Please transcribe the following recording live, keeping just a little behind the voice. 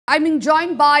I'm being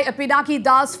joined by Pinaki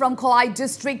Das from Khowai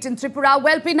district in Tripura.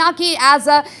 Well, Pinaki, as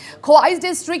a Khowai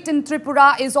district in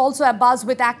Tripura is also abuzz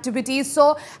with activities.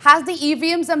 So, has the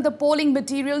EVMs and the polling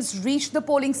materials reached the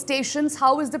polling stations?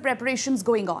 How is the preparations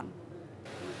going on?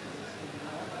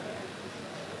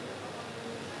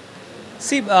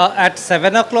 See, at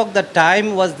 7 o'clock, the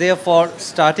time was there for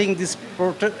starting this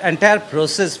entire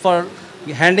process for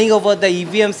handing over the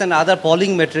EVMs and other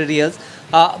polling materials.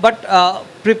 But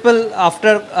people,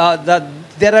 after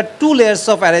there are two layers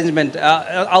of arrangement.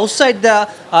 Outside the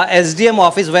SDM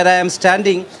office where I am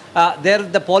standing, there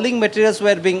the polling materials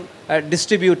were being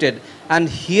distributed. And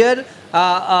here,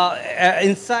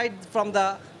 inside from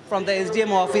the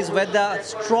SDM office where the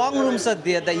strong rooms are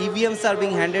there, the EVMs are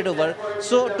being handed over.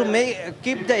 So to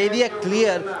keep the area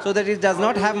clear so that it does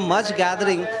not have much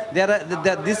gathering,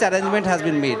 this arrangement has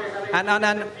been made.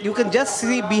 And you can just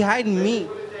see behind me,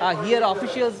 here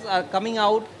officials are coming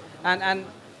out and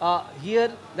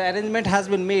here the arrangement has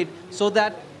been made so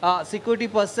that security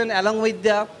person along with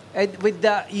the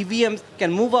EVMs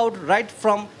can move out right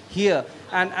from here.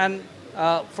 And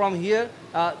from here,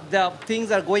 the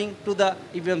things are going to the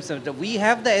EVM center. We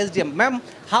have the SDM. Ma'am,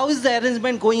 how is the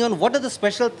arrangement going on? What are the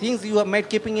special things you have made,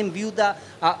 keeping in view the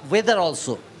weather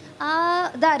also?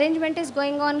 The arrangement is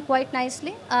going on quite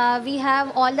nicely. We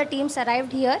have all the teams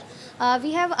arrived here.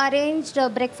 We have arranged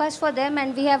breakfast for them,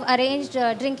 and we have arranged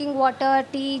drinking water,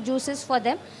 tea, juices for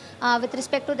them with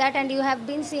respect to that. And you have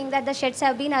been seeing that the sheds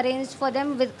have been arranged for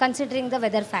them with considering the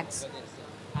weather facts.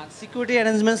 Security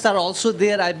arrangements are also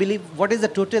there, I believe. What is the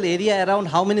total area around?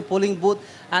 How many polling booths?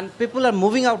 And people are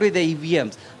moving out with the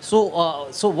EVMs.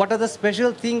 So what are the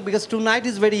special things? Because tonight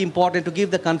is very important to give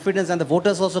the confidence and the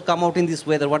voters also come out in this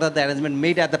weather. What are the arrangements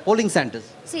made at the polling centers?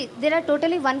 See, there are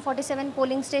totally 147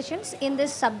 polling stations in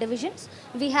this subdivisions.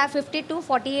 We have 52,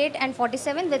 48 and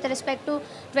 47 with respect to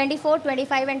 24,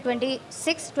 25 and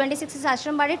 26. 26 is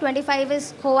Ashrambadi, 25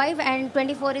 is Khowai and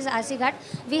 24 is Asighat.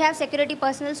 We have security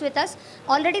personnel with us.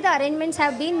 Already the arrangements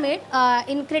have been made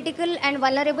in critical and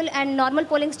vulnerable and normal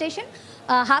polling station.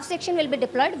 Half section will be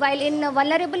deployed, while in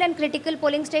vulnerable and critical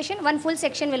polling station, one full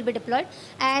section will be deployed.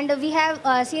 And we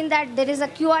have seen that there is a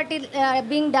QRT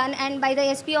being done, and by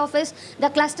the SP office, the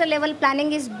cluster level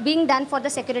planning is being done for the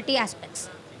security aspects.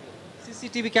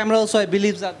 CCTV camera also, I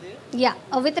believe, are there? Yeah,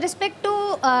 with respect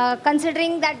to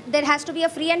considering that there has to be a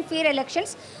free and fair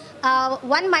elections,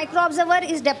 one micro observer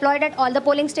is deployed at all the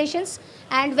polling stations,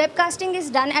 and webcasting is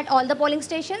done at all the polling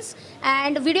stations,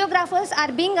 and videographers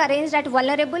are being arranged at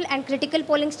vulnerable and critical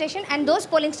polling station and those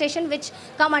polling stations which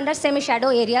come under semi-shadow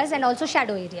areas and also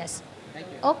shadow areas. Thank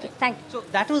you. Okay, thank you. So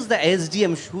that was the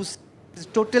SDM whose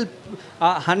total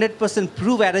 100%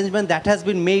 proof arrangement that has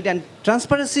been made, and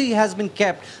transparency has been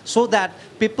kept so that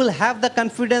people have the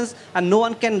confidence and no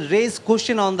one can raise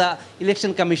question on the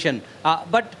election commission.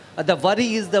 But the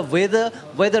worry is the weather,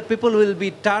 whether people will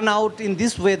be turned out in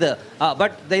this weather.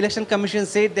 But the election commission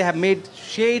said they have made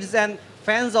shades and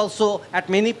fans also at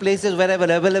many places wherever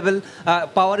available,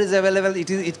 power is available,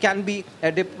 it can be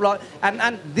deployed.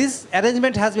 And this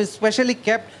arrangement has been specially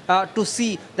kept to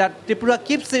see that Tripura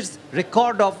keeps its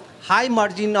record of high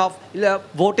margin of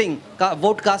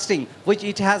vote casting, which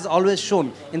it has always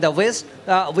shown. In the West,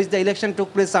 which the election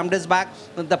took place some days back,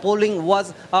 the polling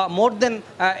was more than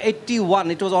 81.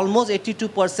 It was almost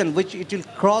 82%, which it will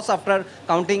cross after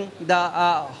counting the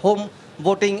home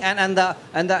voting and the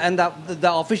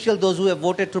official, those who have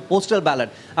voted through postal ballot.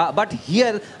 But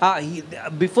here,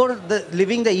 before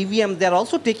leaving the EVM, they are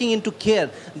also taking into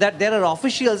care that there are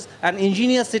officials and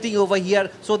engineers sitting over here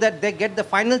so that they get the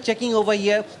final checking over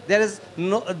here. There is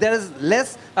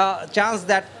less chance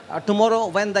that tomorrow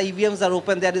when the EVMs are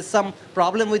open, there is some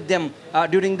problem with them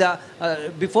during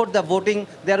before the voting.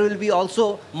 There will be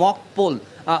also mock poll.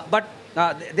 But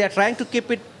they are trying to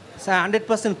keep it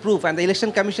 100% proof, and the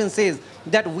election commission says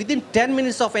that within 10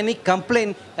 minutes of any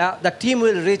complaint, the team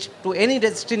will reach to any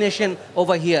destination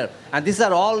over here. And these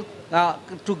are all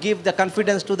to give the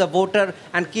confidence to the voter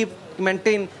and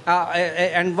maintain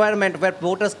an environment where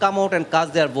voters come out and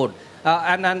cast their vote.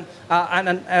 And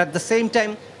at the same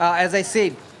time, as I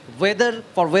said,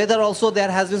 for weather also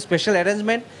there has been special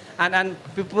arrangement. And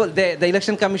people, the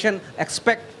election commission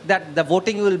expect that the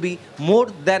voting will be more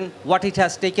than what it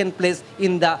has taken place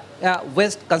in the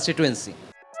West constituency.